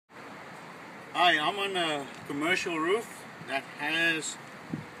Hi, I'm on a commercial roof that has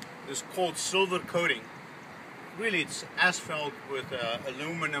this called silver coating. Really, it's asphalt with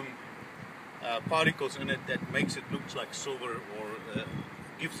aluminum particles in it that makes it look like silver or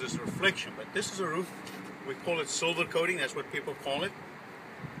gives this reflection. But this is a roof, we call it silver coating, that's what people call it.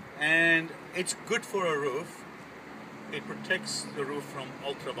 And it's good for a roof. It protects the roof from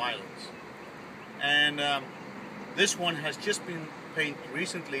ultraviolence. And this one has just been painted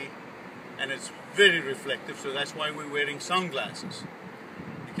recently, and it's very reflective, so that's why we're wearing sunglasses.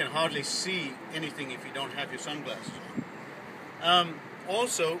 You can hardly see anything if you don't have your sunglasses on.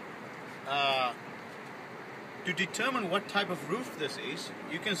 Also, to determine what type of roof this is,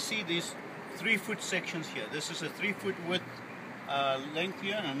 you can see these 3-foot sections here. This is a 3-foot width length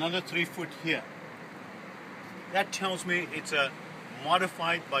here, and another 3-foot here. That tells me it's a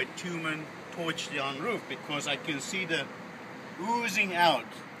modified bitumen torch down roof, because I can see the oozing out.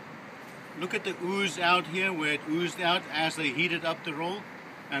 Look at the ooze out here, where it oozed out as they heated up the roll,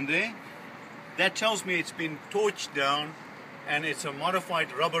 and there. That tells me it's been torched down, and it's a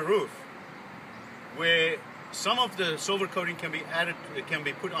modified rubber roof, where some of the silver coating can be added, it can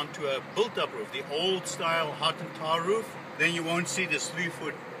be put onto a built-up roof, the old style hot and tar roof. Then you won't see this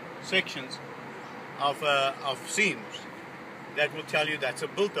 3-foot sections of seams. That will tell you that's a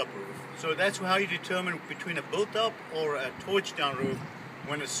built-up roof. So that's how you determine between a built-up or a torched down roof.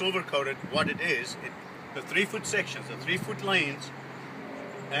 When it's silver coated, what it is, the 3-foot sections, the 3-foot lanes,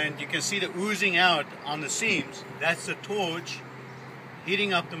 and you can see the oozing out on the seams. That's the torch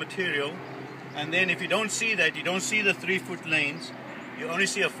heating up the material. And then if you don't see that, you don't see the 3-foot lanes, you only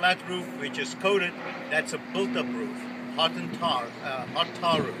see a flat roof which is coated. That's a built-up roof, hot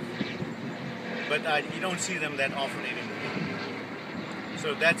tar roof. But you don't see them that often anymore.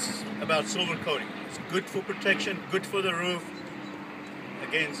 So that's about silver coating. It's good for protection, good for the roof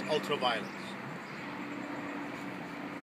against ultraviolence.